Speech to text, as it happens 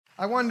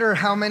I wonder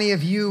how many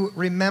of you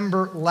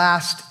remember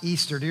last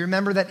Easter. Do you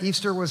remember that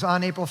Easter was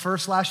on April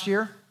 1st last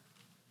year?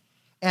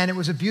 And it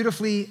was a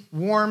beautifully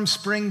warm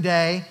spring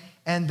day.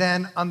 And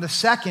then on the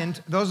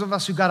 2nd, those of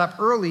us who got up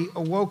early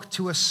awoke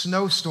to a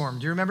snowstorm.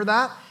 Do you remember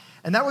that?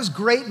 And that was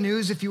great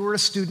news if you were a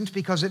student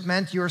because it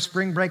meant your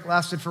spring break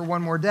lasted for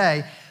one more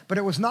day. But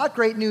it was not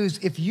great news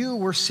if you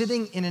were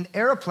sitting in an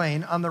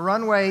airplane on the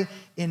runway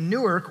in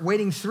Newark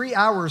waiting 3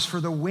 hours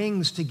for the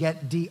wings to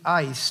get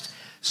de-iced,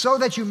 so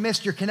that you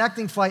missed your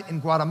connecting flight in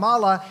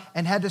Guatemala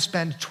and had to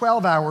spend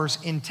 12 hours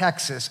in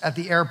Texas at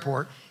the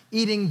airport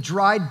eating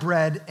dried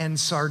bread and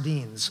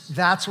sardines.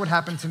 That's what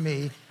happened to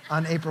me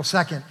on April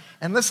 2nd.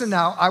 And listen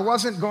now, I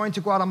wasn't going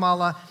to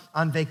Guatemala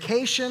on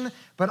vacation,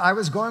 but I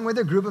was going with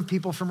a group of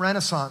people from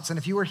Renaissance. And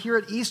if you were here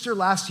at Easter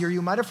last year,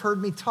 you might have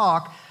heard me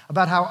talk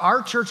about how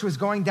our church was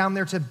going down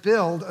there to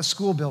build a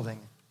school building.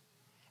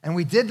 And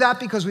we did that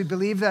because we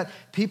believe that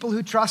people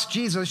who trust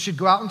Jesus should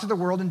go out into the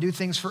world and do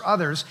things for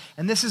others.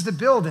 And this is the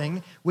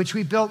building which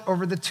we built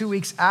over the 2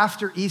 weeks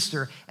after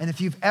Easter. And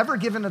if you've ever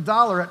given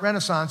 $1 at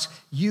Renaissance,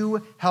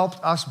 you helped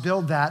us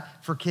build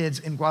that for kids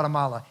in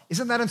Guatemala.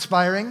 Isn't that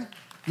inspiring?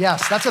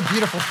 Yes, that's a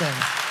beautiful thing.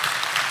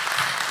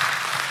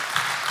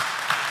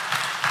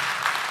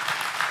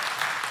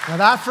 Now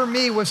that for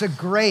me was a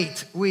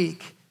great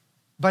week,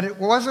 but it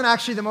wasn't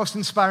actually the most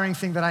inspiring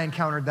thing that I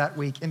encountered that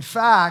week. In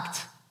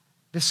fact,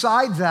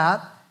 beside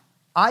that,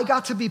 I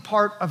got to be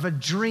part of a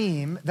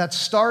dream that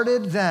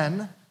started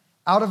then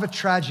out of a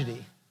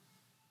tragedy.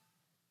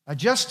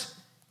 Just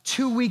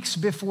 2 weeks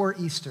before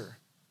Easter,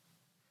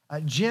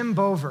 Jim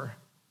Bover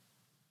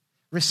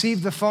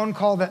received the phone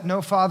call that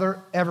no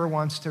father ever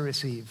wants to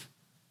receive.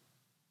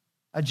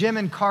 Jim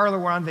and Carla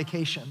were on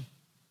vacation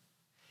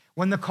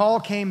when the call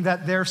came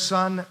that their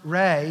son,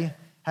 Ray,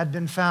 had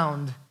been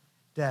found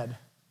dead.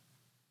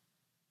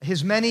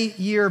 His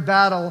many-year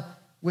battle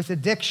with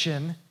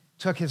addiction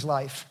took his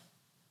life.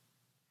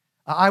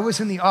 I was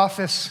in the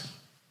office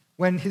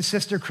when his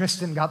sister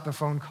Kristen got the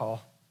phone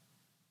call,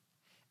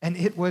 and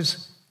it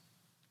was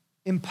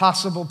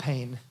impossible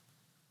pain.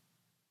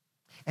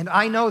 And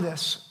I know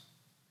this,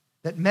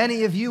 that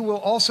many of you will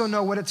also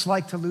know what it's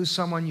like to lose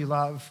someone you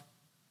love.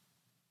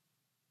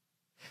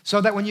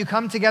 So that when you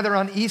come together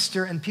on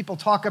Easter and people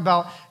talk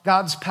about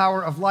God's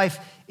power of life,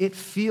 it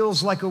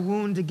feels like a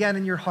wound again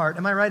in your heart.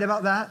 Am I right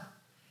about that?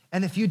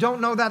 And if you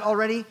don't know that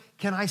already,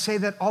 can I say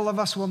that all of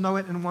us will know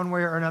it in one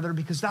way or another,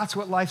 because that's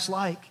what life's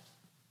like.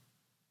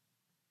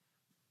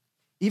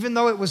 Even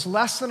though it was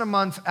less than a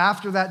month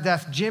after that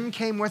death, Jim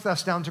came with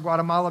us down to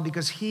Guatemala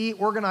because he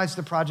organized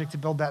the project to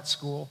build that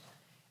school.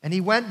 And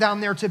he went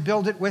down there to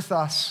build it with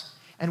us.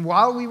 And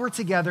while we were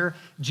together,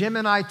 Jim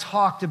and I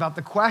talked about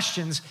the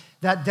questions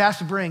that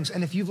death brings.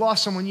 And if you've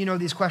lost someone, you know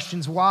these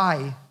questions.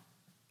 Why?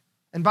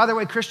 And by the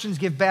way, Christians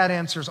give bad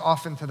answers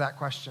often to that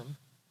question.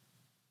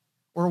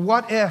 Or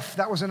what if?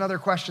 That was another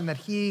question that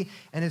he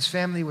and his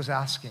family was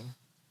asking.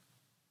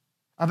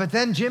 But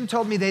then Jim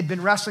told me they'd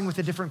been wrestling with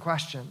a different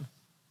question.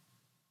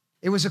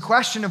 It was a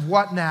question of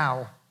what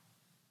now?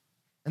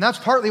 And that's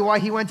partly why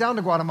he went down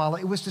to Guatemala.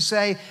 It was to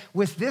say,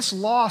 with this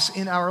loss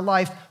in our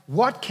life,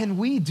 what can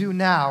we do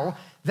now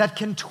that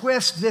can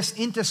twist this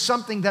into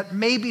something that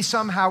maybe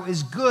somehow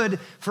is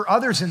good for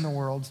others in the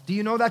world? Do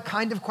you know that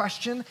kind of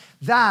question?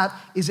 That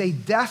is a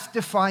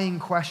death-defying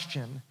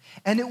question.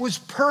 And it was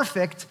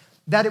perfect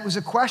that it was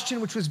a question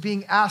which was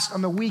being asked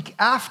on the week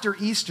after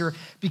Easter,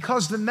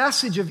 because the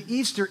message of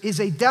Easter is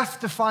a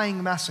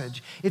death-defying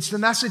message. It's the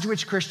message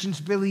which Christians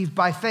believe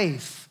by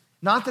faith.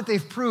 Not that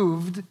they've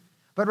proved,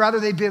 but rather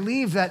they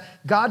believe that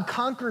God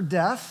conquered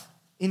death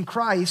in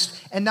Christ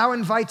and now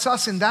invites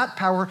us in that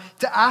power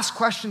to ask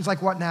questions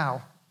like, what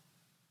now?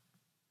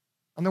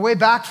 On the way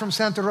back from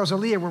Santa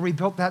Rosalia, where we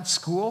built that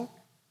school,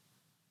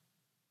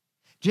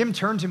 Jim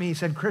turned to me, he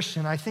said,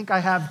 Christian, I think I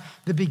have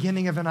the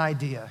beginning of an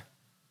idea.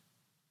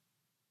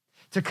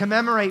 To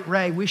commemorate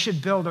Ray, we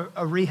should build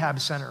a rehab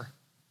center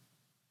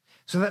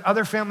so that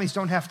other families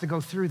don't have to go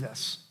through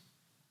this.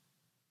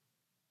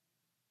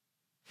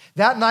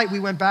 That night, we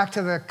went back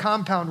to the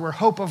compound where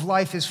Hope of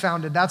Life is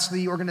founded. That's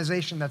the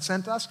organization that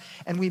sent us.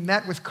 And we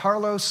met with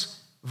Carlos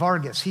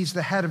Vargas. He's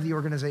the head of the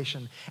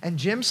organization. And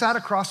Jim sat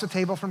across the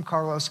table from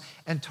Carlos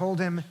and told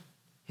him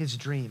his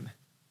dream.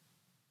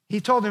 He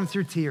told him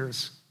through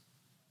tears.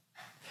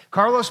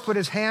 Carlos put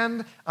his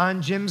hand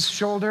on Jim's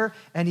shoulder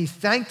and he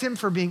thanked him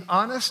for being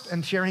honest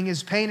and sharing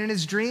his pain and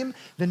his dream.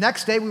 The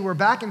next day, we were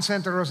back in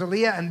Santa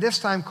Rosalia, and this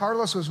time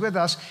Carlos was with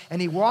us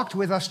and he walked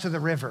with us to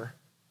the river.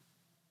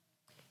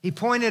 He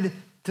pointed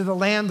to the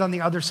land on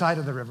the other side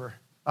of the river,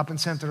 up in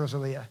Santa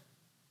Rosalia.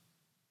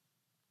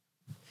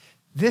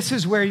 This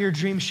is where your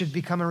dream should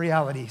become a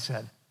reality, he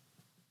said.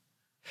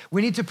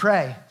 We need to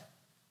pray.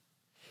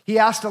 He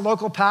asked a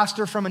local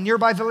pastor from a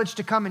nearby village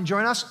to come and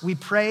join us. We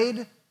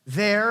prayed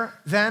there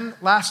then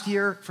last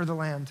year for the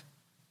land,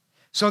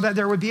 so that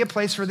there would be a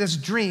place for this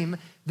dream,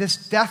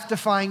 this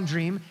death-defying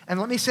dream. And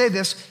let me say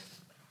this,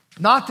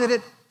 not that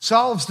it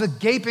solves the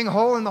gaping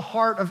hole in the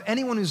heart of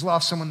anyone who's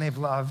lost someone they've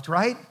loved,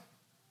 right?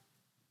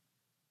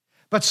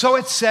 But so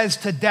it says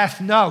to death,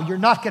 no, you're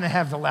not going to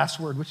have the last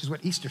word, which is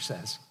what Easter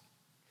says.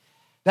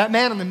 That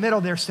man in the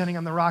middle there standing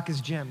on the rock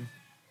is Jim.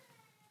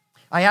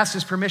 I asked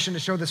his permission to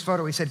show this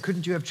photo. He said,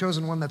 couldn't you have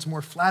chosen one that's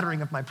more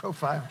flattering of my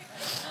profile?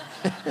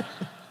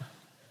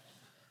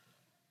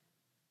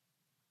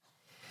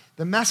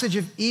 The message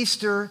of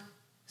Easter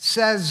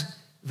says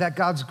that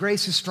God's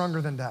grace is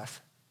stronger than death.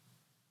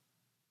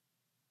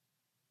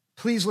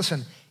 Please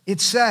listen. It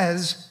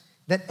says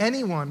that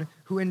anyone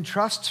who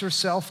entrusts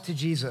herself to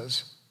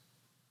Jesus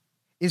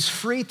is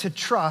free to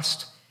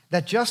trust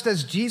that just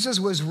as Jesus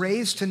was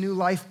raised to new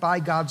life by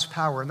God's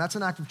power, and that's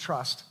an act of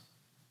trust,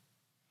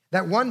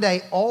 that one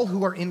day all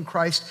who are in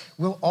Christ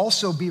will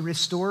also be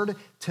restored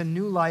to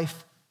new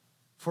life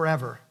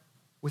forever,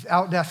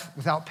 without death,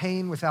 without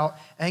pain, without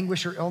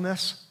anguish or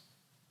illness.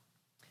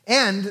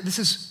 And this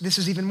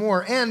is even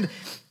more, and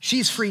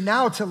she's free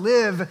now to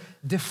live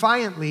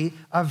defiantly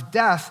of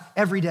death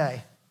every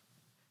day,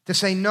 to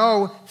say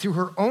no through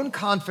her own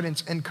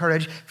confidence and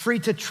courage, free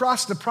to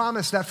trust the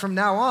promise that from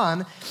now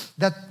on,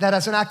 that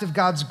as an act of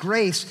God's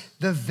grace,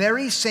 the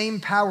very same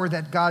power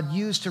that God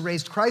used to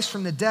raise Christ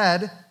from the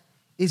dead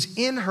is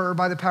in her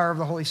by the power of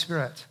the Holy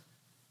Spirit.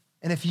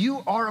 And if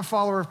you are a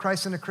follower of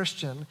Christ and a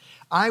Christian,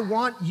 I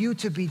want you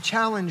to be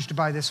challenged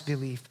by this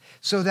belief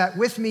so that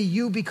with me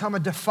you become a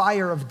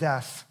defier of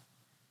death.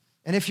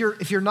 And if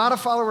you're not a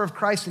follower of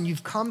Christ and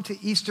you've come to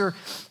Easter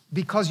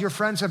because your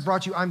friends have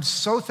brought you, I'm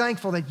so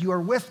thankful that you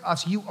are with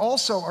us. You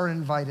also are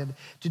invited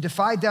to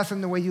defy death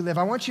in the way you live.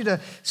 I want you to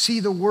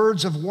see the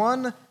words of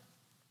one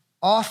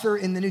author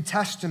in the New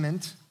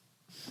Testament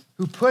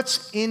who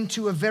puts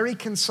into a very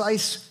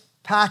concise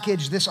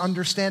package this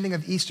understanding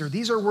of Easter.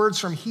 These are words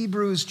from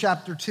Hebrews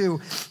chapter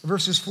 2,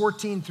 verses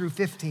 14 through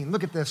 15.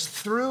 Look at this.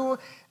 Through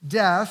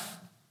death,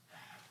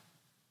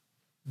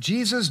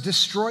 Jesus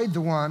destroyed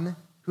the one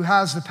who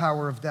has the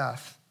power of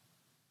death,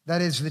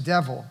 that is, the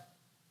devil,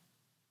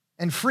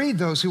 and freed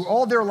those who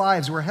all their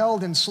lives were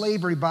held in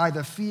slavery by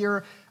the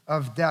fear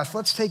of death.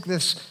 Let's take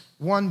this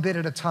one bit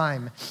at a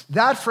time.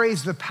 That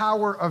phrase, the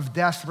power of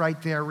death,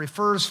 right there,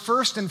 refers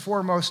first and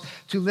foremost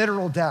to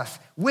literal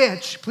death,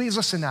 which, please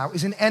listen now,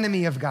 is an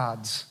enemy of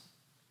God's.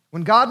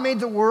 When God made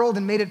the world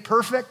and made it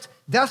perfect,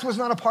 death was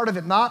not a part of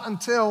it, not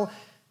until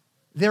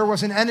there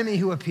was an enemy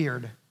who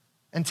appeared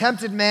and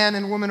tempted man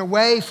and woman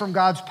away from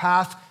God's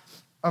path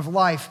of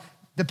life.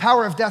 The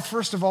power of death,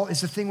 first of all,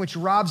 is the thing which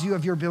robs you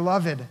of your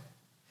beloved.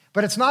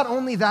 But it's not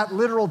only that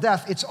literal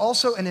death, it's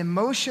also an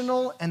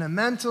emotional and a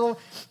mental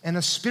and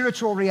a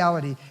spiritual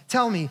reality.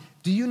 Tell me,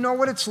 do you know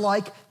what it's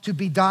like to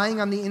be dying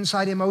on the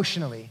inside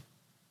emotionally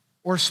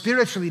or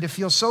spiritually, to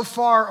feel so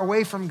far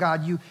away from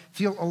God you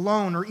feel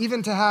alone, or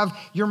even to have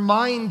your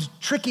mind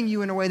tricking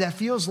you in a way that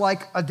feels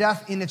like a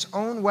death in its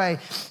own way?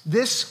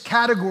 This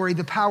category,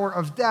 the power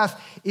of death,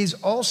 is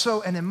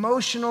also an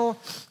emotional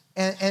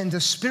and a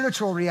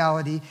spiritual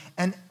reality,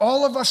 and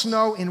all of us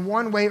know in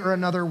one way or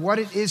another what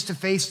it is to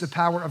face the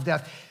power of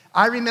death.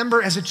 I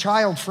remember as a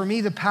child, for me,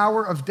 the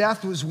power of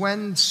death was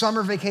when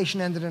summer vacation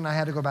ended and I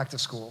had to go back to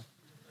school.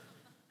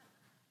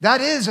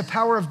 That is a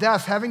power of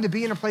death, having to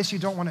be in a place you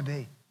don't want to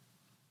be.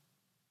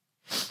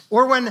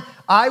 Or when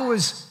I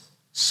was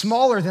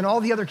smaller than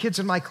all the other kids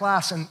in my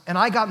class and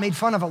I got made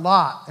fun of a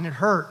lot and it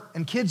hurt,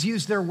 and kids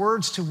used their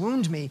words to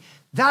wound me.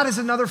 That is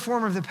another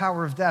form of the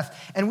power of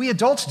death. And we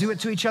adults do it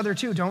to each other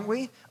too, don't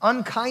we?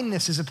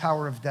 Unkindness is a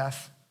power of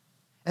death.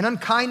 And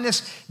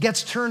unkindness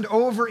gets turned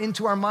over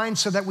into our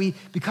minds so that we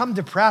become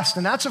depressed.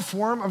 And that's a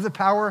form of the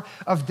power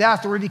of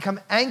death, or we become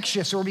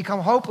anxious, or we become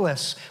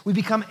hopeless. We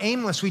become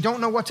aimless. We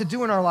don't know what to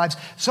do in our lives.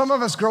 Some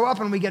of us grow up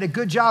and we get a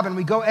good job and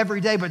we go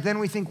every day, but then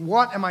we think,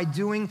 what am I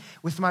doing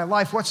with my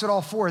life? What's it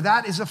all for?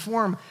 That is a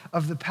form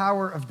of the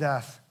power of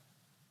death.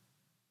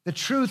 The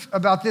truth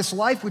about this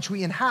life which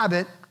we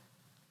inhabit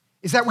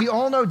is that we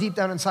all know deep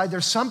down inside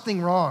there's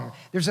something wrong.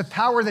 There's a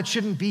power that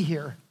shouldn't be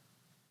here.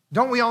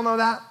 Don't we all know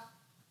that?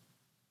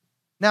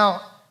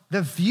 Now,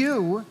 the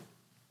view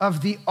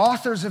of the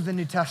authors of the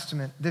New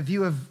Testament, the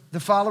view of the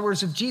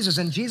followers of Jesus,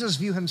 and Jesus'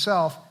 view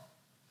himself,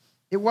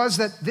 it was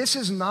that this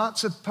is not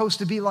supposed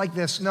to be like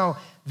this. No,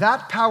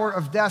 that power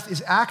of death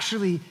is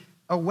actually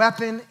a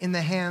weapon in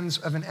the hands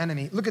of an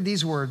enemy. Look at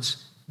these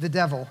words, the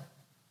devil.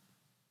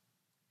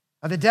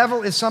 Now, the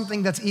devil is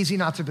something that's easy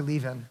not to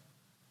believe in.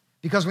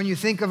 Because when you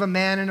think of a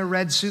man in a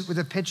red suit with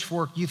a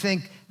pitchfork, you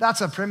think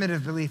that's a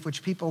primitive belief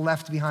which people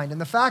left behind.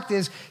 And the fact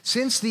is,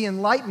 since the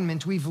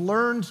Enlightenment, we've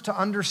learned to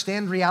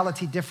understand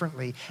reality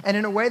differently, and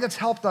in a way that's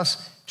helped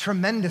us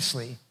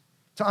tremendously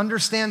to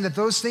understand that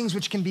those things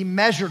which can be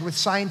measured with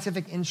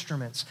scientific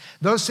instruments,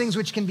 those things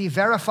which can be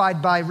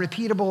verified by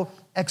repeatable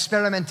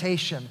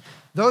experimentation,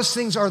 those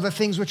things are the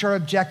things which are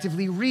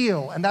objectively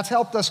real, and that's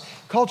helped us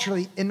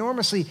culturally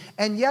enormously.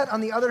 And yet,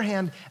 on the other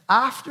hand,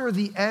 after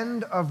the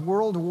end of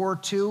World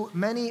War II,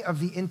 many of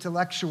the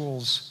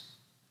intellectuals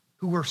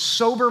who were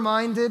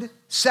sober-minded,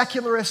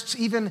 secularists,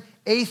 even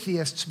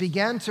atheists,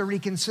 began to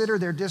reconsider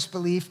their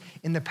disbelief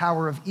in the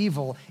power of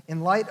evil in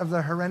light of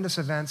the horrendous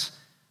events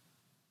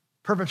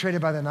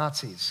perpetrated by the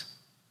Nazis.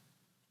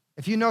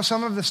 If you know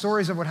some of the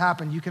stories of what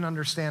happened, you can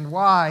understand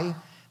why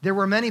there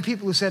were many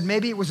people who said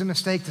maybe it was a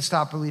mistake to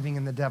stop believing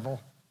in the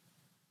devil.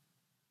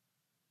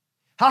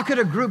 How could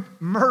a group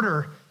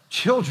murder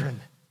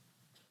children?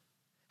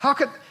 How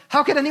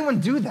could anyone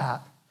do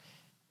that?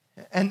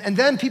 And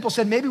then people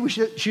said maybe we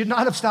should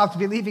not have stopped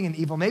believing in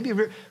evil. Maybe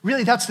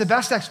really that's the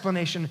best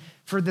explanation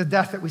for the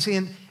death that we see.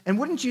 And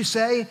wouldn't you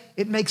say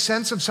it makes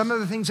sense of some of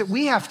the things that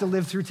we have to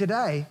live through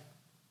today?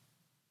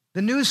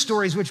 The news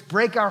stories which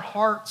break our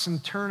hearts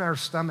and turn our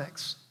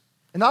stomachs.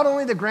 And not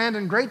only the grand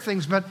and great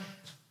things, but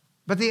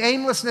the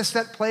aimlessness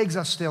that plagues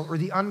us still, or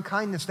the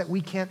unkindness that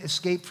we can't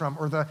escape from,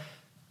 or the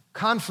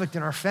conflict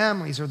in our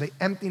families, or the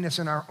emptiness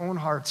in our own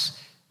hearts.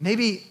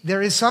 Maybe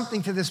there is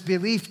something to this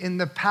belief in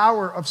the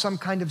power of some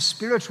kind of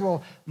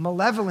spiritual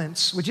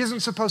malevolence, which isn't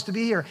supposed to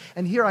be here.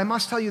 And here, I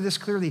must tell you this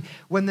clearly.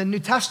 When the New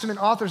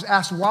Testament authors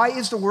ask, why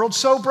is the world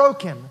so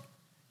broken?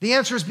 The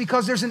answer is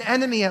because there's an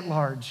enemy at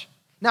large.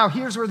 Now,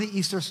 here's where the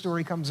Easter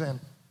story comes in.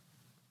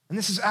 And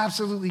this is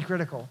absolutely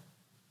critical.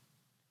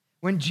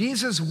 When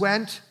Jesus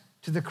went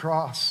to the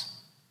cross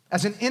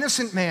as an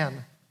innocent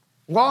man,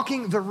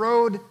 walking the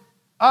road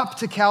up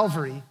to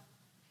Calvary,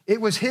 it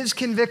was his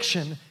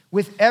conviction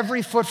with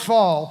every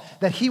footfall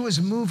that he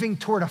was moving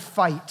toward a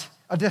fight,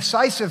 a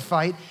decisive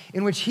fight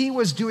in which he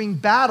was doing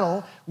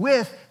battle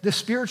with the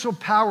spiritual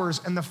powers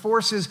and the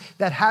forces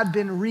that had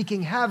been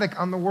wreaking havoc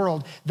on the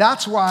world.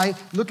 That's why,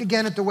 look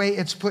again at the way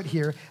it's put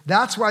here,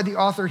 that's why the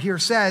author here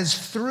says,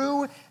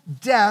 through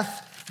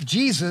death,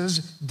 Jesus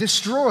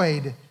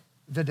destroyed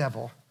the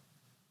devil.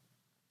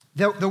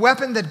 The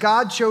weapon that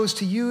God chose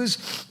to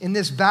use in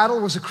this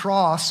battle was a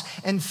cross,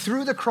 and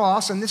through the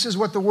cross, and this is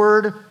what the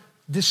word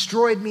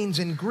destroyed means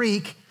in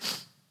Greek,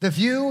 the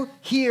view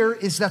here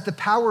is that the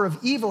power of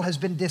evil has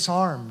been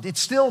disarmed.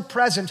 It's still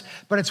present,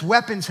 but its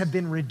weapons have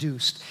been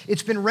reduced.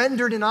 It's been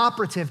rendered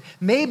inoperative.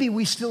 Maybe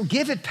we still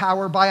give it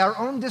power by our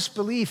own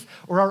disbelief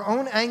or our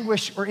own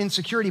anguish or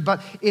insecurity,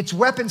 but its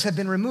weapons have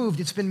been removed.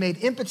 It's been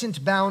made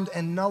impotent, bound,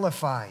 and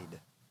nullified.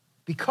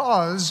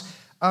 Because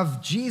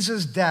of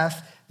Jesus'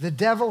 death, the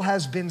devil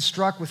has been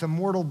struck with a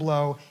mortal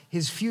blow,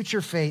 his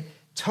future fate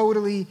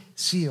totally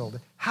sealed.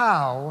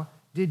 How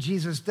did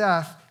Jesus'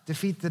 death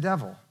defeat the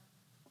devil?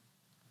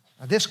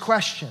 Now, this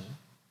question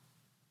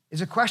is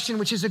a question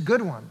which is a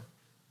good one.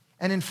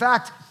 And in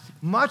fact,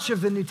 much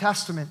of the New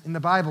Testament in the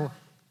Bible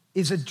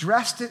is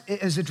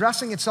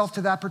addressing itself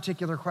to that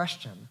particular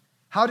question.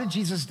 How did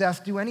Jesus'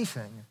 death do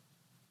anything?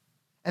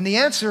 And the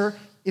answer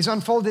is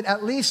unfolded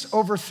at least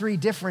over 3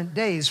 different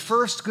days.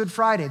 First, Good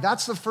Friday.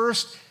 That's the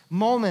first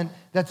moment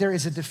that there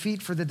is a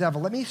defeat for the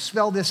devil. Let me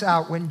spell this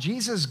out. When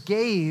Jesus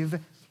gave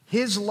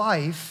his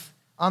life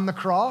on the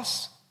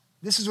cross,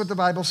 this is what the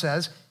Bible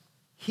says,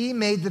 he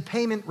made the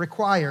payment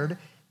required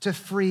to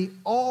free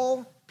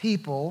all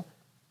people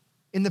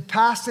in the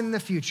past and in the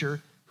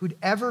future who'd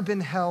ever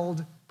been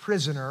held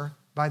prisoner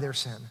by their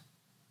sin.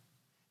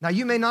 Now,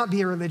 you may not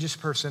be a religious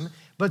person,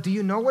 but do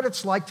you know what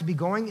it's like to be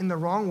going in the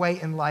wrong way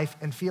in life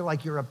and feel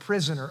like you're a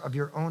prisoner of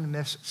your own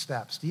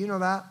missteps? Do you know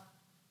that?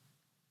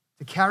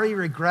 To carry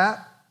regret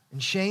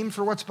and shame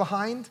for what's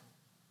behind?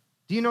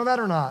 Do you know that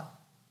or not?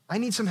 I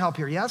need some help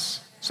here,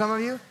 yes? Some of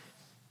you?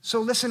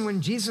 So listen,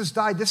 when Jesus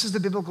died, this is the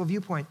biblical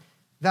viewpoint,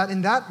 that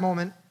in that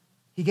moment,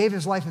 he gave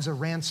his life as a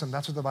ransom.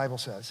 That's what the Bible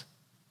says.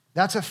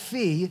 That's a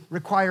fee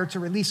required to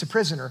release a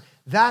prisoner.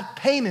 That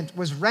payment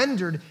was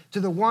rendered to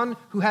the one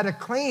who had a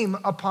claim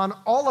upon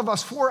all of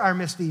us for our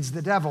misdeeds,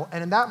 the devil.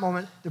 And in that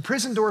moment, the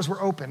prison doors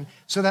were open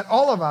so that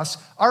all of us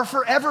are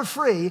forever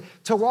free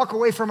to walk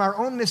away from our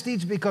own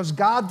misdeeds because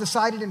God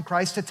decided in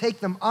Christ to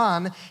take them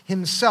on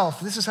himself.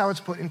 This is how it's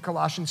put in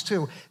Colossians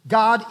 2.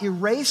 God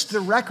erased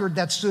the record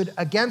that stood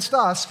against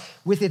us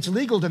with its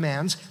legal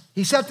demands.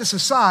 He set this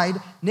aside,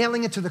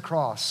 nailing it to the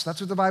cross.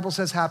 That's what the Bible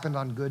says happened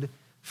on Good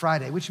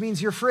Friday, which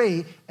means you're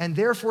free, and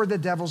therefore the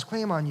devil's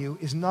claim on you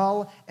is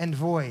null and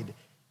void.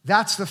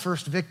 That's the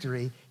first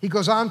victory. He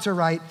goes on to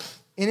write,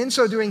 and in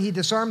so doing, he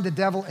disarmed the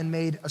devil and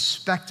made a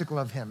spectacle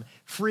of him,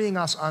 freeing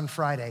us on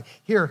Friday.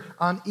 Here,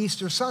 on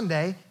Easter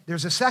Sunday,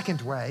 there's a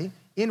second way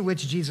in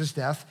which Jesus'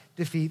 death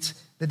defeats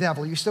the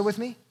devil. You still with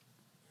me?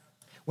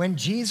 When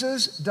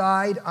Jesus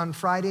died on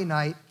Friday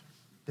night,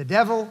 the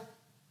devil,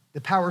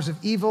 the powers of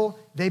evil,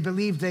 they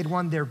believed they'd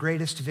won their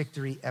greatest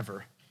victory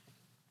ever.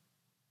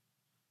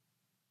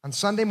 On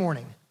Sunday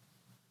morning,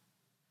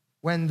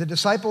 when the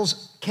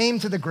disciples came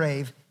to the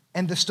grave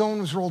and the stone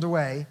was rolled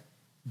away,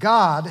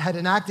 God had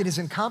enacted his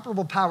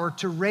incomparable power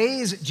to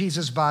raise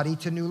Jesus' body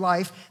to new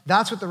life.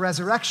 That's what the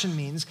resurrection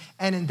means.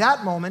 And in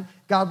that moment,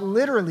 God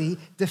literally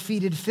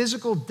defeated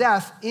physical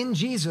death in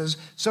Jesus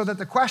so that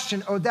the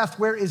question, "O death,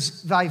 where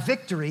is thy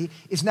victory?"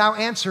 is now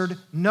answered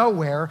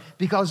nowhere,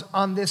 because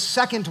on this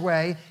second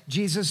way,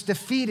 Jesus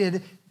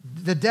defeated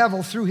the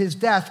devil through his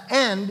death,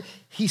 and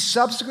he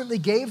subsequently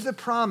gave the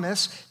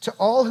promise to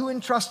all who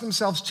entrust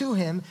themselves to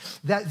him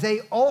that they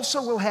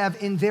also will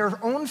have in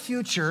their own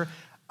future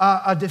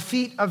a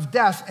defeat of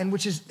death, and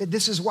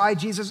this is why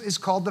Jesus is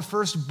called the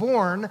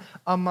firstborn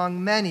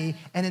among many.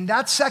 And in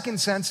that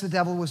second sense, the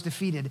devil was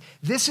defeated.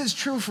 This is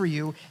true for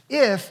you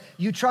if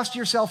you trust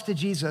yourself to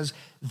Jesus.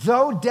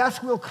 Though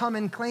death will come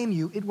and claim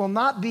you, it will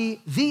not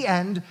be the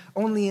end,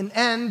 only an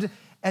end,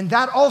 and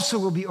that also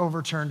will be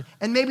overturned.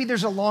 And maybe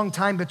there's a long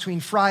time between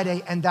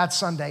Friday and that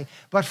Sunday.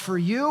 But for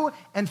you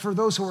and for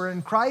those who are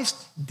in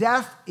Christ,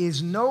 death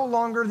is no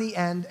longer the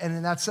end. And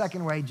in that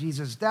second way,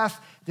 Jesus' death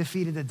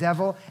defeated the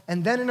devil.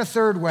 And then in a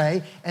third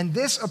way, and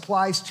this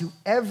applies to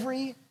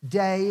every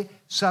day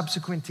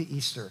subsequent to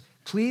Easter.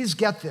 Please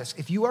get this.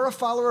 If you are a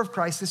follower of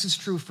Christ, this is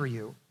true for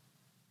you.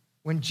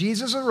 When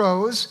Jesus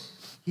arose,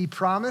 he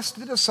promised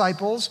the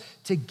disciples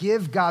to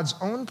give God's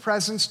own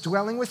presence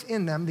dwelling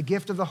within them, the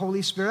gift of the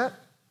Holy Spirit,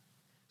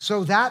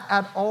 so that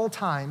at all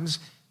times,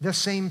 the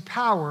same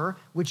power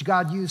which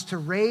God used to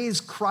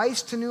raise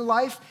Christ to new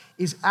life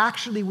is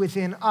actually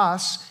within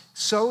us,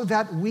 so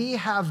that we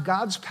have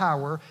God's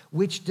power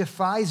which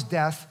defies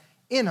death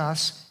in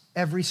us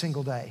every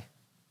single day.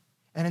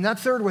 And in that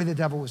third way, the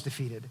devil was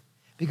defeated,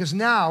 because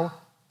now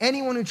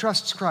anyone who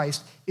trusts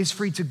Christ is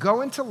free to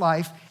go into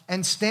life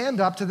and stand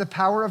up to the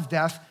power of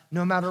death,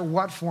 no matter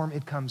what form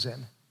it comes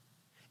in.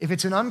 If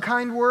it's an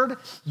unkind word,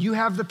 you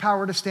have the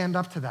power to stand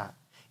up to that.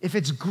 If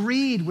it's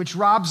greed, which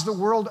robs the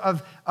world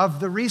of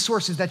the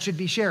resources that should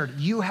be shared,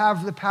 you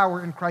have the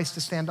power in Christ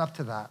to stand up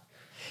to that.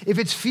 If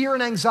it's fear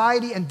and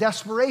anxiety and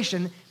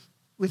desperation,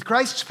 with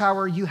Christ's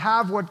power, you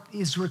have what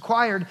is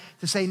required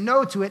to say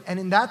no to it. And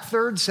in that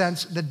third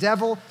sense, the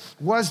devil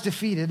was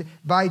defeated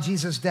by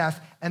Jesus' death.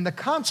 And the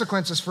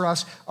consequences for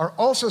us are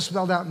also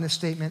spelled out in this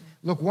statement.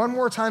 Look one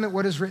more time at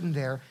what is written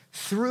there.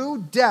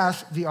 Through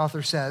death, the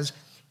author says,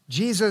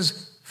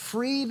 Jesus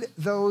freed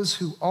those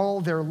who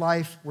all their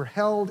life were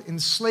held in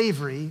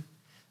slavery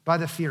by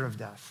the fear of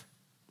death.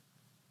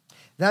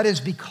 That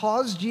is,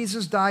 because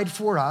Jesus died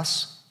for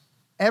us,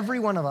 every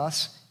one of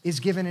us is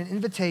given an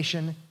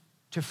invitation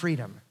to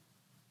freedom.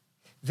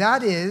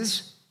 That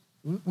is,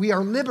 we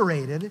are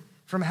liberated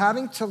from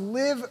having to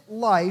live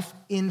life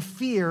in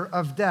fear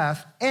of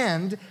death,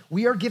 and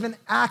we are given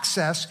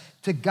access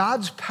to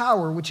God's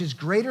power, which is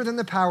greater than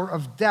the power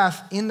of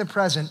death in the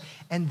present,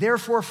 and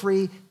therefore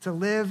free to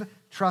live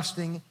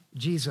trusting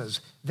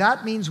Jesus.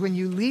 That means when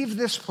you leave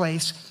this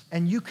place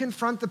and you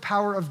confront the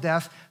power of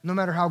death, no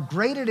matter how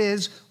great it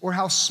is or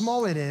how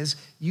small it is,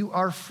 you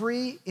are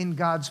free in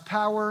God's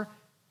power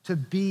to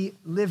be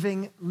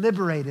living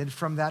liberated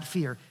from that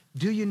fear.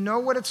 Do you know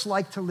what it's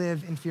like to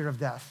live in fear of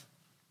death?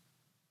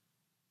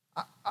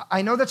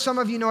 I know that some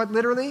of you know it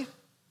literally,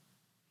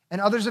 and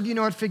others of you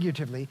know it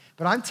figuratively,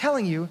 but I'm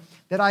telling you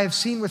that I have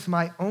seen with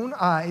my own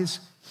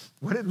eyes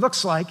what it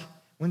looks like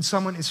when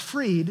someone is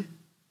freed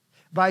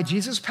by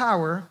Jesus'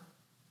 power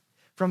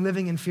from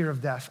living in fear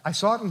of death. I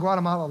saw it in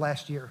Guatemala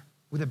last year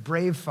with a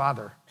brave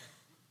father.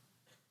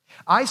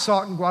 I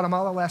saw it in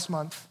Guatemala last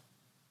month.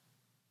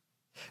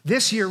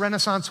 This year,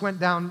 Renaissance went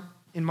down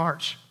in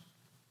March.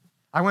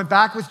 I went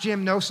back with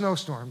Jim, no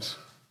snowstorms.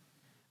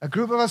 A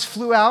group of us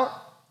flew out.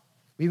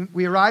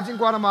 We arrived in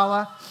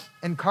Guatemala,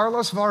 and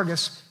Carlos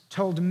Vargas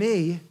told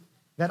me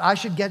that I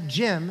should get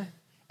Jim,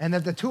 and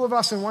that the two of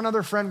us and one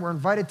other friend were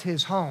invited to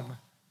his home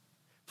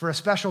for a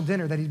special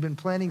dinner that he'd been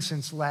planning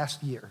since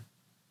last year.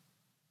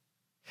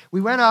 We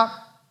went up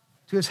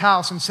to his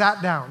house and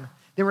sat down.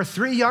 There were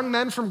 3 young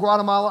men from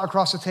Guatemala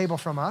across the table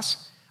from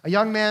us, a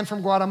young man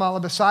from Guatemala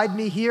beside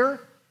me here,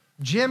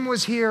 Jim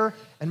was here,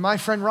 and my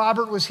friend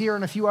Robert was here,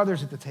 and a few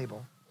others at the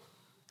table.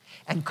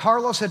 And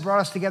Carlos had brought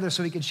us together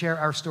so we could share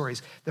our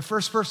stories. The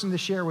first person to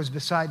share was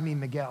beside me,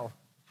 Miguel.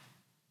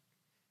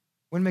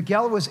 When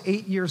Miguel was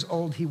 8 years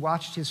old, he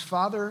watched his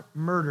father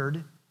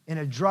murdered in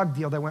a drug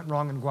deal that went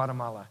wrong in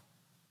Guatemala.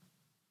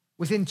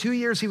 Within 2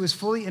 years, he was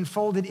fully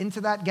enfolded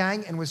into that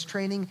gang and was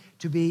training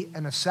to be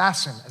an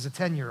assassin as a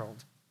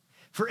 10-year-old.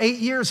 For 8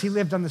 years, he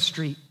lived on the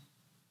street.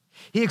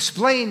 He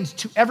explained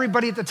to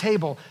everybody at the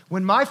table,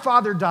 when my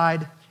father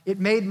died, it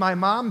made my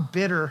mom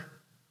bitter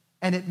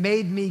and it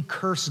made me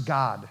curse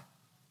God.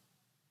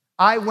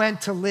 I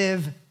went to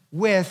live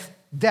with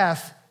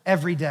death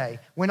every day.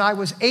 When I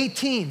was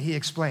 18, he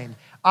explained,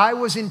 I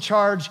was in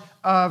charge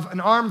of an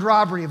armed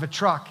robbery of a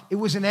truck. It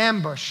was an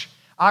ambush.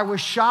 I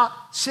was shot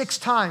 6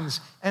 times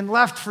and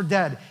left for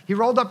dead. He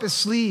rolled up his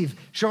sleeve,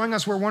 showing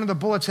us where one of the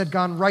bullets had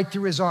gone right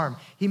through his arm.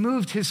 He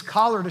moved his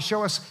collar to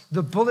show us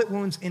the bullet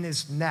wounds in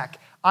his neck.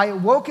 I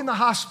awoke in the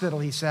hospital,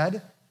 he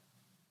said,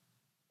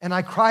 and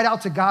I cried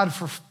out to God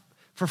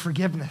for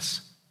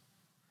forgiveness.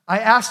 I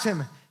asked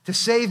him to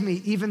save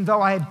me even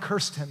though I had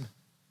cursed him.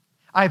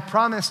 I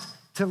promised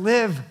to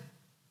live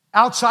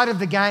outside of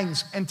the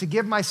gangs and to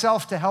give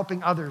myself to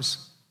helping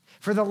others.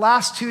 For the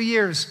last 2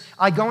 years,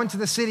 I go into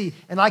the city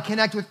and I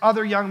connect with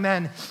other young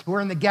men who are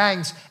in the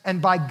gangs.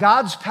 And by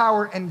God's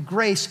power and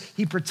grace,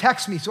 he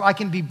protects me so I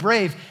can be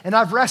brave. And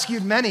I've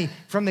rescued many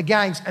from the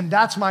gangs, and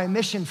that's my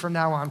mission from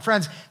now on.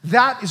 Friends,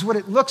 that is what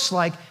it looks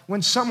like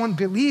when someone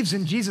believes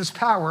in Jesus'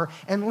 power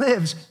and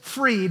lives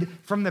freed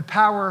from the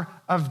power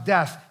of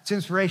death. It's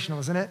inspirational,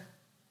 isn't it?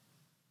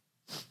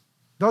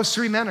 Those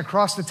three men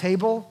across the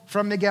table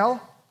from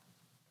Miguel,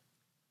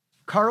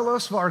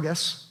 Carlos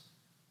Vargas,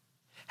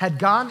 had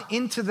gone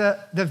into the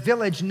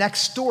village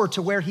next door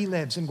to where he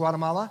lives in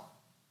Guatemala,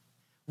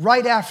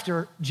 right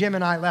after Jim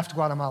and I left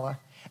Guatemala.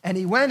 And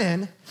he went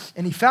in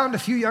and he found a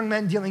few young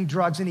men dealing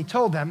drugs, and he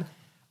told them,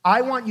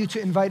 I want you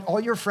to invite all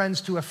your friends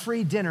to a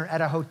free dinner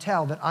at a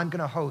hotel that I'm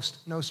gonna host,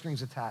 no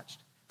strings attached.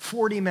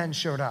 40 men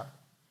showed up.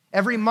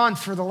 Every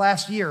month for the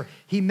last year,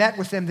 he met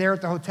with them there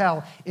at the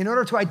hotel in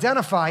order to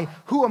identify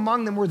who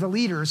among them were the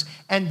leaders.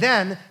 And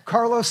then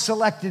Carlos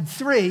selected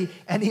 3,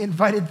 and he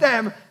invited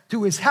them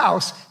to his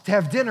house to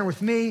have dinner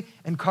with me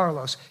and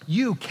Carlos.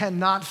 You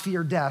cannot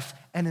fear death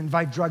and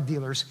invite drug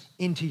dealers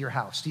into your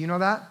house. Do you know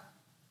that?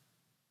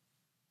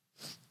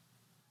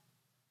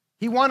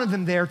 He wanted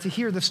them there to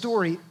hear the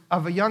story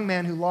of a young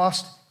man who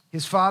lost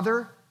his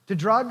father to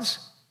drugs,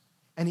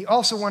 and he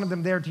also wanted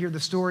them there to hear the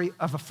story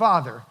of a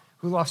father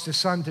who lost his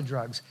son to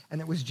drugs,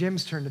 and it was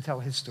Jim's turn to tell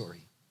his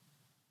story.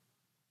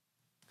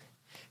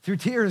 Through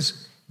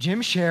tears,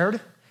 Jim shared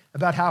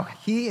about how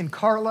he and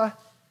Carla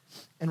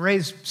and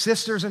Ray's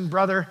sisters and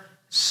brother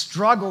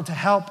struggled to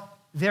help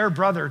their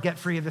brother get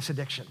free of this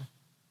addiction.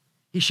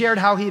 He shared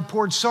how he had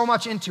poured so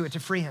much into it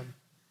to free him,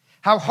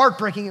 how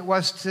heartbreaking it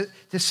was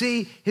to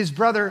see his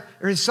brother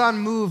or his son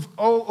move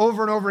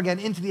over and over again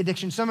into the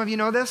addiction. Some of you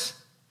know this.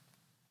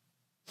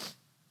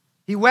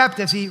 He wept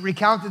as he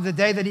recounted the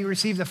day that he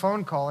received the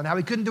phone call and how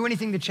he couldn't do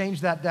anything to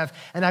change that death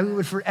and how he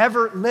would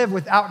forever live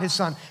without his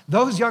son.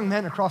 Those young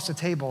men across the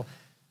table,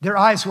 their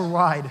eyes were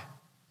wide.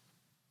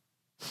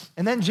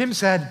 And then Jim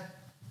said,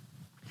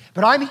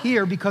 but I'm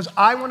here because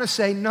I want to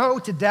say no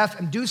to death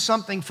and do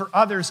something for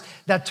others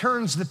that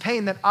turns the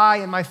pain that I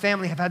and my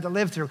family have had to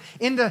live through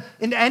into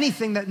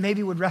anything that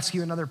maybe would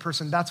rescue another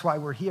person. That's why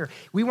we're here.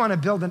 We want to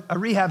build a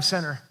rehab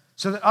center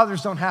so that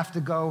others don't have to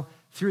go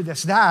through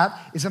this. That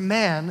is a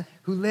man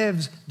who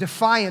lives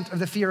defiant of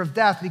the fear of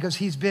death because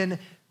he's been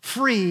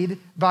freed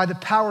by the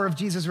power of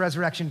Jesus'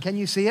 resurrection. Can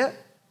you see it?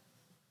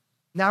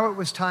 Now it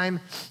was time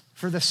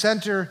for the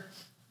center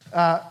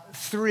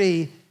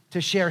 3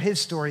 to share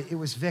his story. It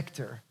was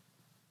Victor.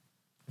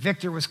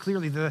 Victor was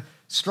clearly the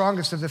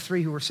strongest of the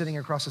 3 who were sitting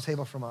across the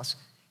table from us.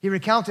 He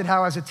recounted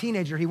how as a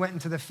teenager he went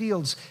into the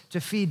fields to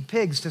feed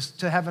pigs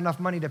to have enough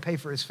money to pay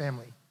for his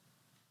family.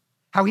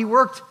 How he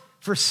worked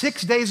for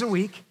 6 days a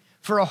week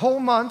for a whole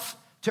month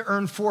to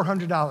earn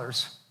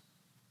 $400.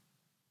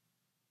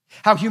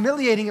 How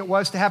humiliating it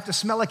was to have to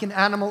smell like an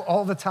animal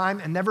all the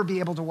time and never be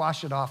able to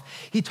wash it off.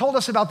 He told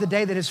us about the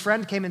day that his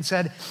friend came and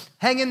said,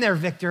 hang in there,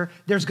 Victor,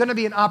 there's gonna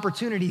be an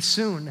opportunity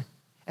soon.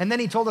 And then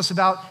he told us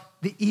about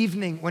the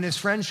evening when his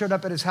friend showed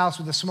up at his house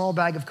with a small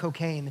bag of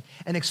cocaine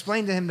and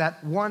explained to him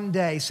that one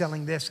day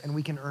selling this and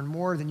we can earn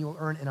more than you'll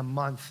earn in a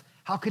month.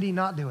 How could he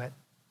not do it?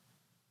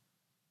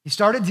 He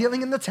started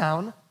dealing in the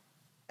town,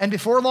 and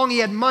before long he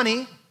had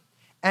money,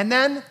 and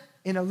then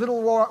in a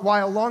little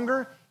while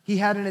longer, he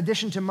had, in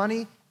addition to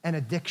money, an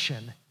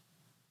addiction.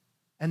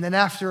 And then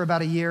after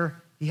about a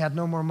year, he had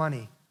no more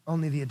money,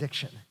 only the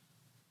addiction.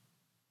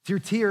 Through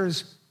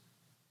tears,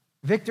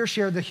 Victor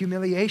shared the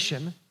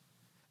humiliation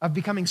of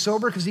becoming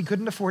sober because he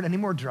couldn't afford any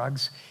more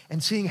drugs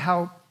and seeing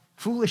how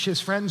foolish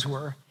his friends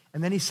were.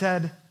 And then he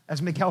said,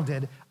 as Miguel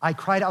did, I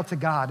cried out to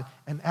God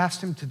and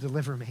asked him to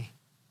deliver me.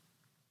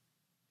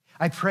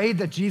 I prayed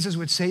that Jesus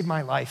would save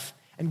my life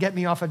and get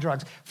me off of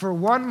drugs. For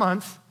 1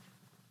 month,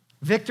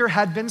 Victor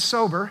had been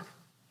sober.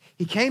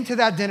 He came to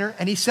that dinner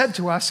and he said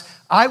to us,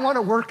 I want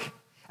to work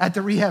at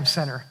the rehab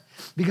center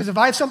because if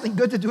I have something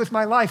good to do with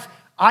my life,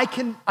 I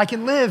can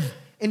live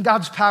in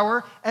God's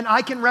power and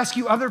I can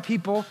rescue other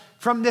people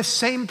from this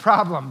same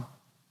problem.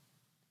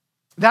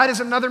 That is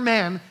another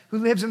man who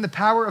lives in the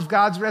power of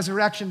God's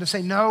resurrection to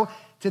say no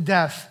to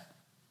death.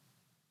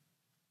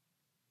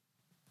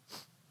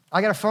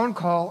 I got a phone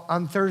call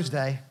on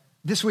Thursday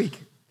this week,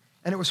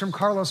 and it was from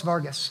Carlos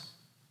Vargas.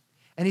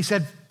 And he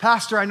said,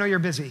 Pastor, I know you're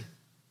busy.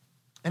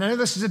 And I know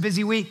this is a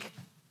busy week,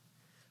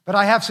 but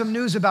I have some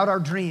news about our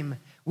dream.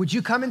 Would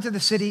you come into the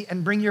city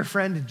and bring your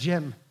friend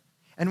Jim?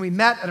 And we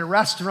met at a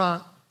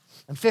restaurant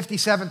on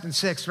 57th and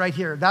 6th right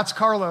here. That's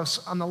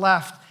Carlos on the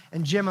left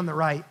and Jim on the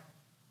right.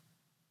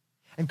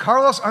 And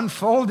Carlos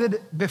unfolded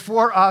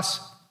before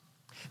us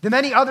the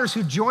many others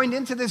who joined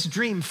into this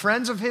dream,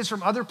 friends of his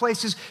from other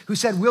places who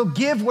said, we'll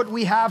give what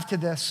we have to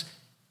this.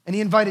 And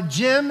he invited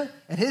Jim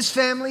and his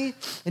family,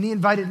 and he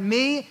invited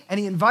me, and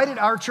he invited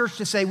our church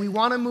to say, we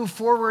want to move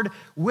forward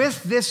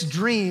with this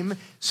dream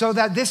so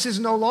that this is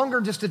no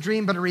longer just a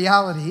dream, but a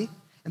reality.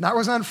 And that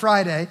was on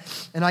Friday.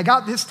 And I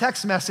got this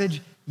text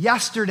message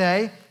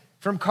yesterday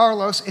from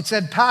Carlos. It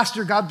said,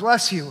 Pastor, God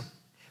bless you.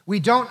 We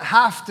don't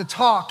have to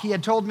talk. He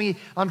had told me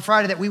on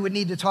Friday that we would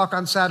need to talk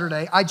on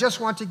Saturday. I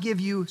just want to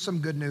give you some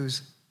good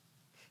news.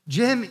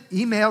 Jim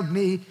emailed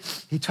me.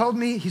 He told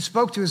me he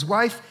spoke to his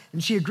wife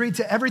and she agreed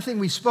to everything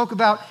we spoke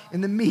about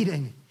in the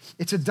meeting.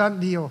 It's a done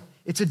deal.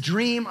 It's a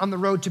dream on the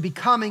road to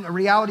becoming a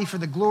reality for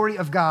the glory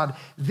of God.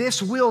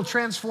 This will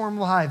transform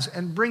lives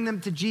and bring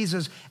them to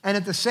Jesus. And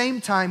at the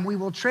same time, we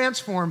will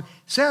transform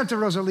Santa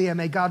Rosalia.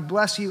 May God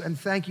bless you and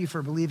thank you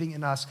for believing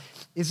in us.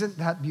 Isn't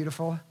that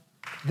beautiful?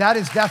 That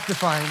is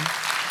death-defying.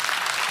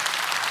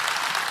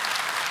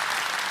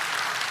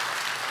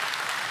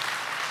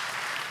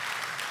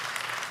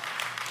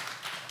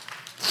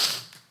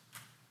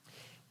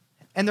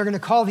 And they're going to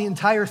call the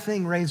entire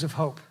thing Rays of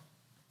Hope.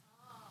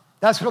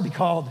 That's what it'll be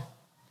called.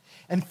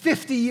 And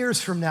 50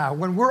 years from now,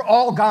 when we're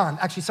all gone,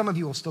 actually, some of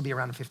you will still be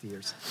around in 50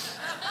 years.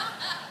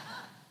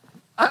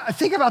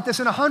 Think about this,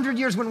 in 100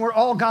 years when we're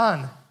all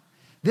gone,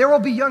 there will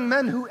be young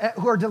men who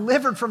are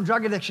delivered from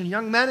drug addiction,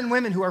 young men and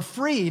women who are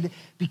freed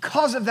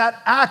because of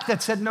that act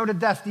that said no to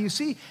death. Do you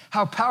see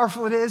how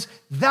powerful it is?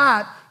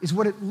 That is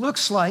what it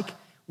looks like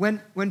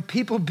when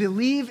people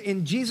believe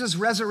in Jesus'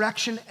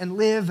 resurrection and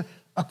live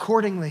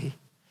accordingly.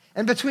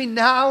 And between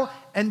now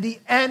and the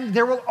end,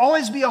 there will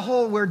always be a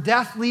hole where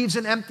death leaves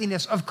an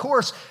emptiness, of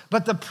course.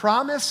 But the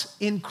promise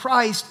in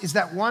Christ is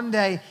that one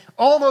day,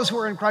 all those who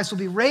are in Christ will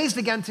be raised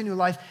again to new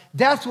life.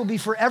 Death will be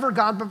forever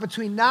gone. But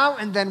between now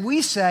and then,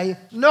 we say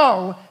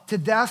no to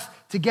death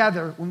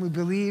together when we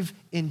believe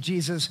in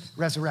Jesus'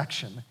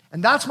 resurrection.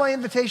 And that's my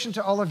invitation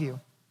to all of you.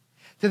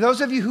 To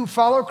those of you who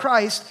follow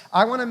Christ,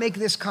 I want to make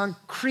this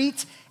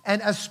concrete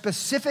and as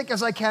specific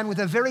as I can with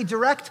a very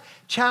direct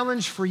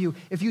challenge for you.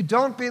 If you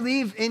don't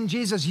believe in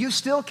Jesus, you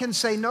still can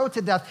say no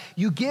to death.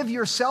 You give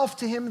yourself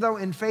to him, though,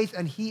 in faith,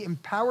 and he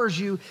empowers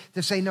you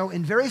to say no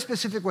in very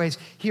specific ways.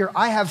 Here,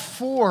 I have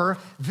 4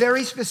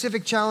 very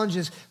specific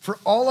challenges for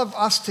all of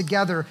us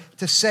together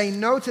to say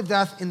no to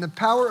death in the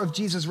power of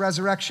Jesus'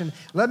 resurrection.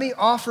 Let me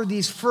offer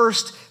these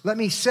first. Let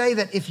me say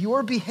that if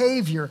your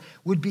behavior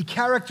would be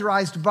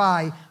characterized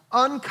by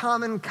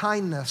uncommon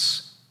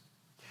kindness,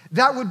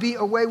 that would be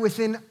a way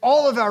within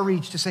all of our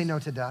reach to say no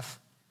to death.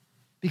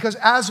 Because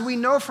as we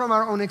know from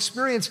our own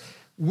experience,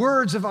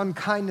 words of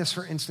unkindness,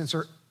 for instance,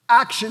 or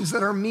actions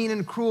that are mean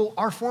and cruel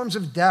are forms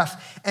of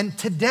death. And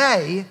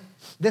today,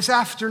 this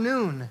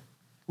afternoon,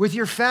 with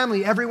your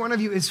family, every one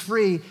of you is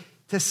free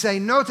to say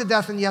no to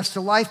death and yes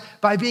to life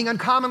by being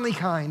uncommonly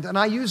kind. And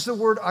I use the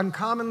word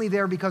uncommonly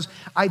there because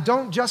I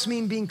don't just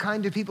mean being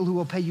kind to people who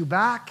will pay you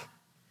back,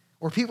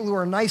 or people who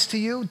are nice to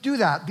you. Do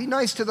that. Be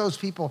nice to those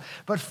people.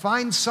 But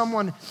find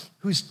someone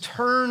who's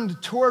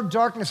turned toward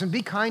darkness and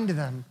be kind to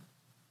them.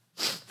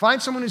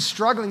 Find someone who's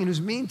struggling and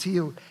who's mean to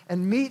you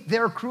and meet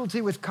their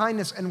cruelty with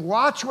kindness and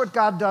watch what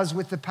God does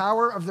with the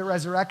power of the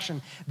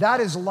resurrection.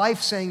 That is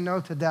life saying no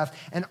to death.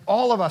 And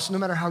all of us, no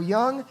matter how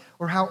young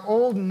or how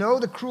old, know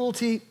the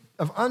cruelty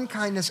of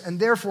unkindness and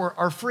therefore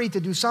are free to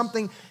do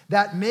something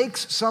that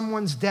makes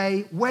someone's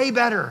day way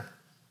better.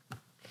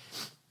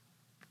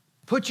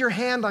 Put your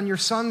hand on your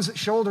son's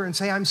shoulder and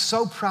say, I'm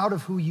so proud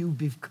of who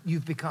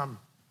you've become.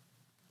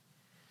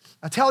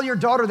 Tell your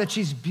daughter that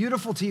she's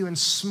beautiful to you and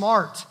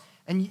smart,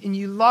 and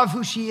you love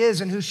who she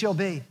is and who she'll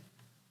be.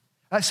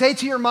 Say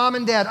to your mom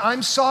and dad,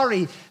 I'm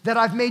sorry that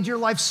I've made your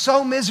life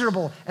so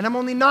miserable, and I'm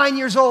only 9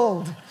 years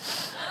old.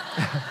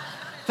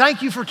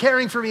 Thank you for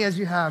caring for me as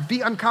you have.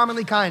 Be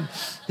uncommonly kind.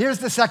 Here's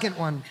the second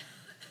one.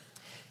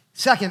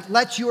 Second,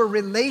 let your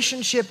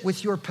relationship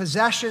with your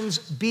possessions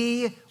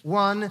be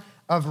one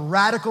of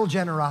radical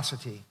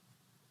generosity.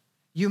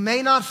 You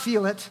may not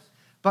feel it,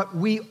 but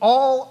we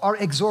all are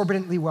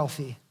exorbitantly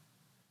wealthy.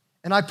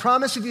 And I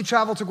promise if you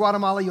travel to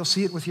Guatemala, you'll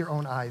see it with your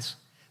own eyes.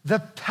 The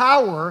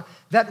power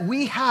that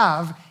we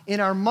have in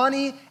our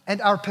money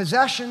and our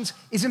possessions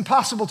is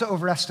impossible to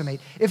overestimate.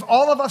 If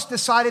all of us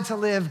decided to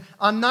live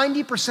on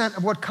 90%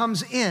 of what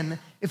comes in,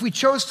 if we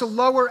chose to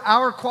lower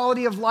our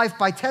quality of life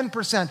by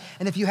 10%,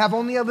 and if you have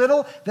only a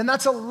little, then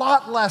that's a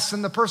lot less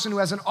than the person who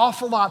has an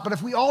awful lot. But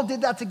if we all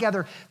did that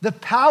together, the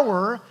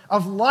power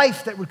of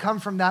life that would come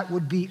from that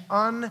would be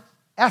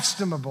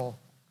unestimable.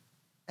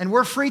 And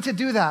we're free to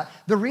do that.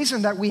 The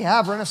reason that we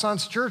have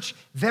Renaissance Church,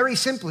 very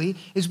simply,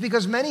 is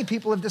because many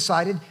people have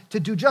decided to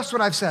do just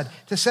what I've said,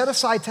 to set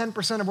aside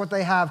 10% of what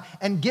they have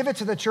and give it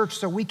to the church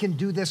so we can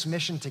do this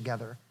mission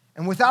together.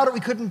 And without it,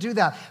 we couldn't do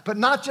that. But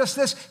not just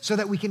this, so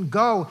that we can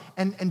go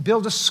and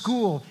build a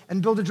school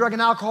and build a drug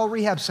and alcohol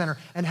rehab center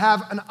and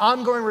have an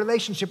ongoing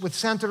relationship with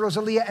Santa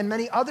Rosalia and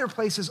many other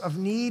places of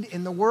need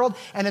in the world.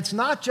 And it's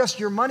not just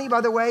your money,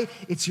 by the way.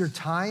 It's your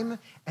time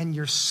and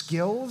your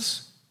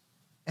skills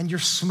and your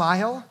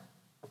smile,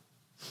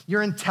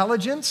 your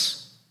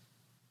intelligence,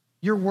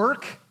 your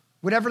work,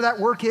 whatever that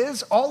work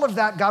is. All of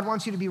that God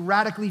wants you to be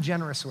radically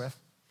generous with.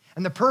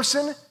 And the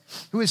person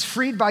who is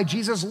freed by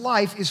Jesus'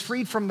 life is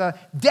freed from the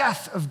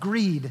death of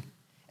greed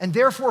and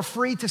therefore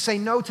free to say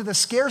no to the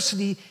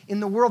scarcity in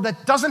the world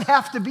that doesn't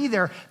have to be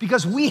there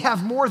because we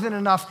have more than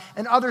enough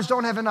and others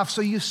don't have enough.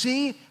 So you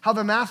see how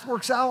the math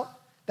works out?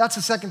 That's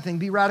the second thing,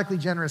 be radically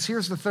generous.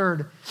 Here's the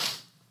third.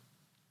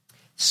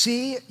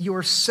 See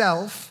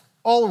yourself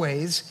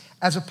always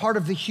as a part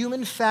of the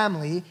human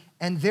family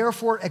and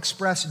therefore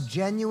express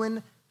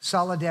genuine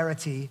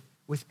solidarity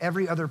with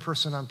every other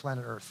person on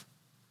planet Earth.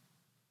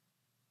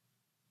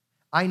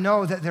 I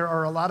know that there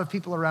are a lot of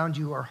people around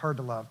you who are hard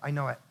to love. I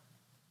know it.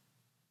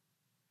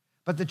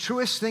 But the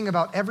truest thing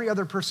about every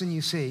other person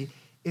you see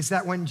is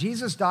that when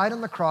Jesus died on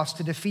the cross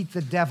to defeat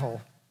the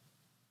devil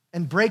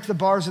and break the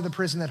bars of the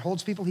prison that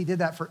holds people, he did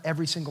that for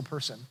every single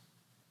person.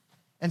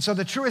 And so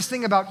the truest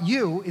thing about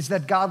you is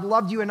that God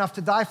loved you enough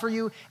to die for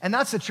you, and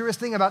that's the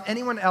truest thing about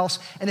anyone else.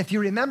 And if you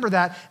remember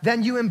that,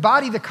 then you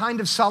embody the kind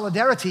of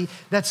solidarity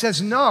that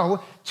says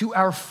no to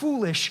our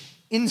foolish,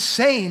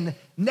 insane,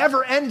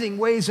 never-ending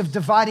ways of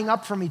dividing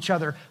up from each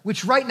other,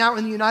 which right now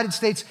in the United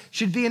States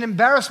should be an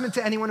embarrassment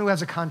to anyone who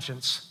has a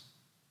conscience.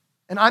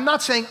 And I'm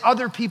not saying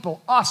other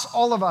people, us,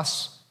 all of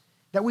us,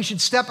 that we should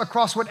step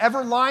across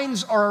whatever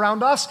lines are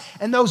around us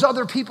and those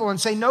other people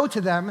and say no to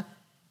them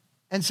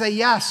and say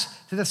yes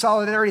to the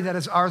solidarity that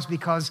is ours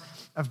because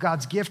of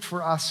God's gift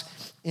for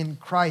us in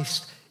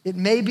Christ. It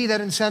may be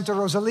that in Santa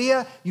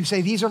Rosalia, you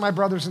say, these are my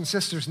brothers and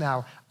sisters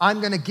now. I'm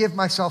going to give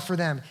myself for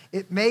them.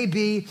 It may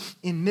be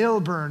in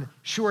Millburn,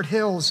 Short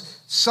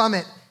Hills,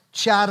 Summit,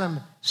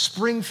 Chatham,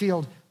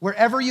 Springfield,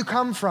 wherever you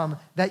come from,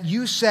 that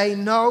you say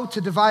no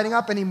to dividing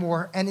up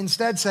anymore and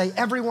instead say,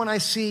 everyone I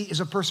see is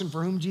a person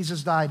for whom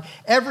Jesus died.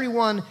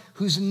 Everyone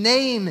whose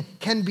name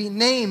can be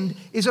named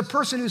is a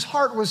person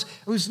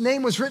whose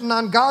name was written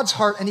on God's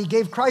heart and he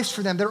gave Christ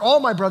for them. They're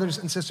all my brothers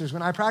and sisters.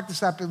 When I practice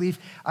that belief,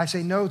 I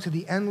say no to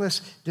the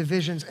endless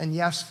divisions and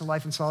yes to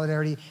life in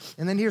solidarity.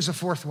 And then here's a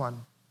fourth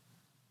one.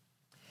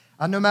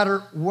 No matter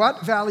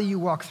what valley you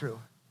walk through,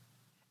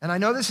 and I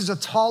know this is a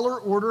taller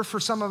order for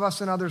some of us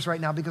than others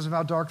right now because of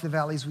how dark the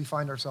valleys we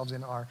find ourselves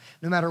in are.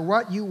 No matter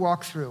what you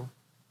walk through,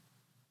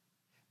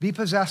 be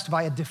possessed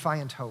by a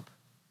defiant hope.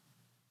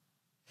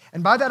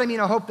 And by that I mean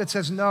a hope that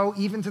says no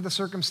even to the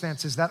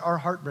circumstances that are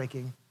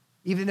heartbreaking,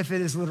 even if it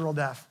is literal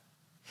death.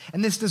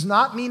 And this does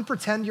not mean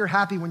pretend you're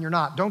happy when you're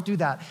not. Don't do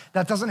that.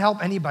 That doesn't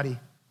help anybody.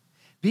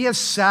 Be as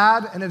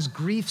sad and as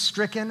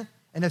grief-stricken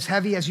and as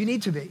heavy as you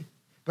need to be.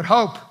 But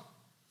hope,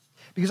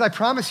 because I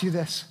promise you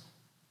this,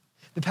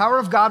 the power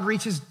of God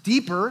reaches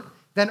deeper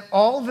than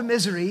all the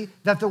misery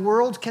that the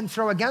world can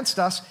throw against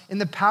us in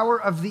the power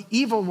of the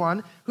evil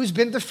one who's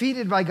been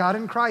defeated by God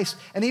in Christ.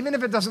 And even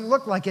if it doesn't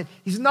look like it,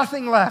 he's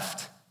nothing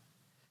left.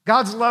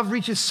 God's love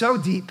reaches so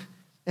deep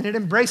and it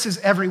embraces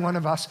every one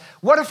of us.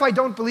 What if I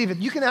don't believe it?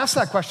 You can ask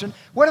that question.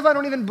 What if I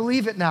don't even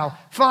believe it now?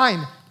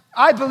 Fine,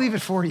 I believe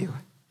it for you.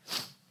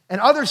 And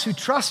others who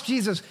trust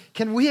Jesus,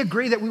 can we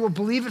agree that we will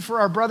believe it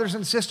for our brothers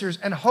and sisters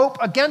and hope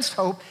against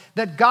hope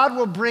that God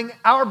will bring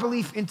our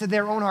belief into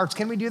their own hearts?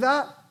 Can we do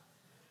that?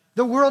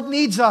 The world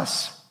needs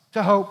us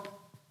to hope.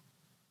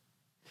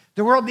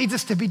 The world needs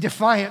us to be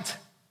defiant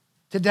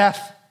to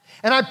death.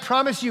 And I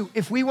promise you,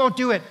 if we won't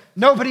do it,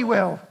 nobody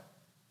will.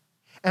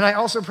 And I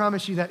also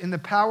promise you that in the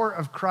power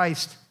of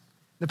Christ,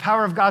 the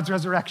power of God's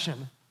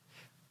resurrection,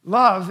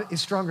 love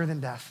is stronger than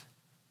death.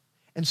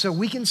 And so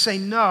we can say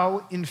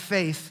no in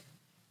faith,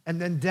 and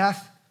then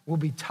death will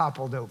be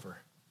toppled over.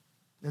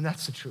 And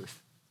that's the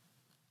truth.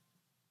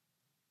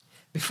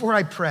 Before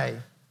I pray,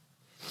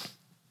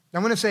 I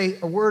want to say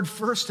a word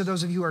first to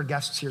those of you who are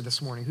guests here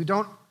this morning, who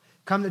don't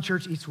come to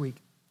church each week.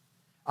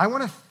 I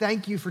want to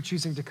thank you for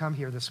choosing to come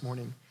here this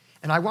morning.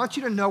 And I want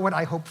you to know what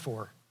I hope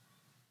for.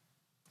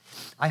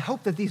 I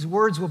hope that these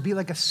words will be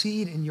like a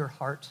seed in your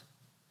heart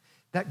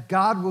that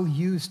God will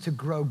use to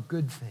grow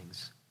good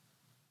things.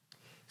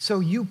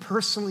 So you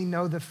personally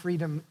know the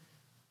freedom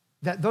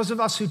that those of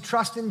us who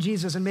trust in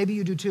Jesus, and maybe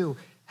you do too,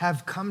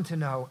 have come to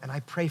know, and I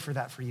pray for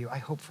that for you. I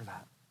hope for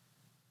that.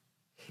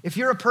 If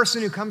you're a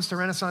person who comes to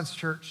Renaissance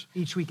Church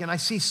each week, and I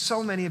see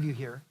so many of you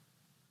here,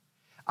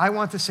 I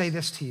want to say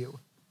this to you.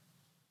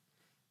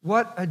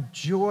 What a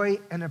joy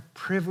and a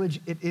privilege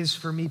it is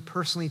for me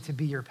personally to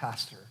be your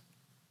pastor.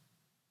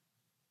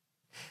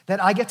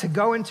 That I get to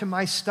go into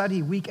my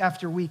study week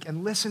after week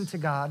and listen to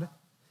God,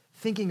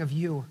 thinking of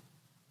you.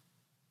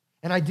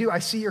 And I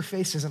see your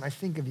faces and I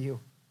think of you.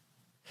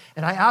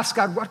 And I ask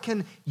God, what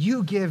can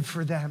you give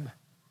for them?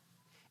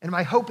 And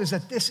my hope is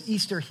that this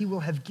Easter, he will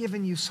have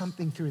given you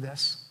something through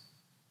this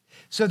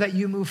so that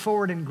you move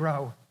forward and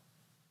grow.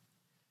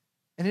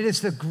 And it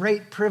is the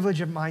great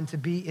privilege of mine to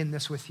be in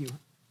this with you.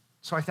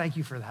 So I thank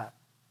you for that.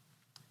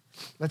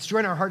 Let's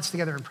join our hearts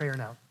together in prayer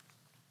now.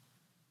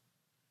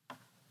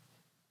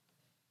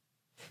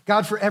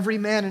 God, for every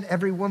man and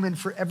every woman,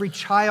 for every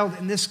child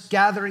in this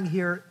gathering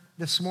here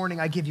this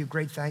morning, I give you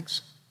great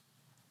thanks.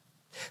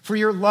 For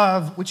your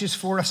love, which is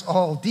for us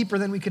all, deeper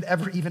than we could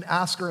ever even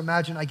ask or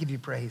imagine, I give you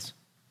praise.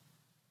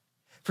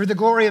 For the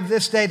glory of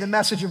this day, the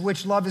message of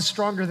which love is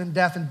stronger than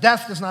death, and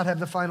death does not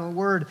have the final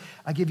word,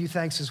 I give you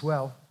thanks as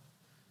well.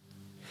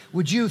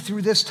 Would you,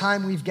 through this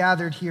time we've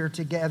gathered here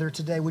together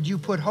today, would you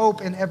put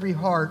hope in every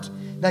heart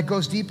that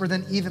goes deeper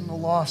than even the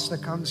loss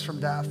that comes from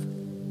death?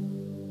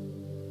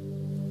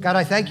 God,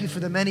 I thank you for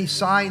the many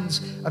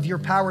signs of your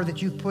power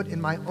that you've put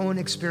in my own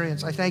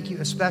experience. I thank you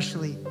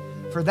especially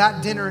for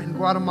that dinner in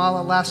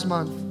Guatemala last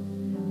month,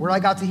 where I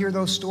got to hear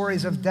those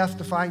stories of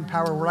death-defying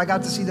power, where I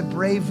got to see the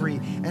bravery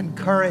and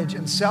courage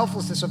and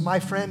selflessness of my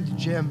friend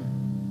Jim.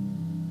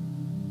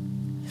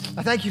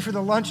 I thank you for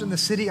the lunch in the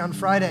city on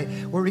Friday,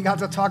 where we got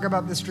to talk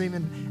about this dream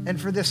and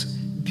for this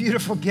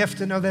beautiful gift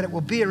to know that it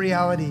will be a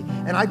reality.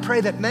 And I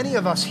pray that many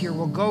of us here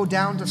will go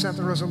down to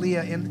Santa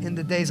Rosalia in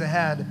the days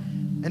ahead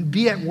and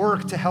be at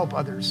work to help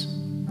others.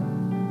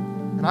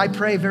 And I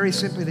pray very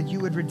simply that you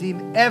would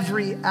redeem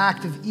every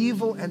act of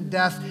evil and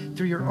death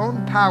through your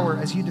own power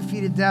as you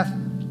defeated death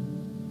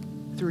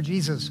through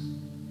Jesus.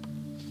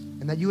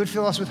 And that you would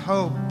fill us with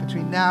hope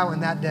between now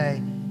and that day.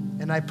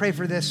 And I pray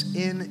for this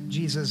in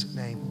Jesus'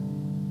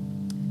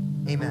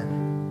 name.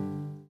 Amen.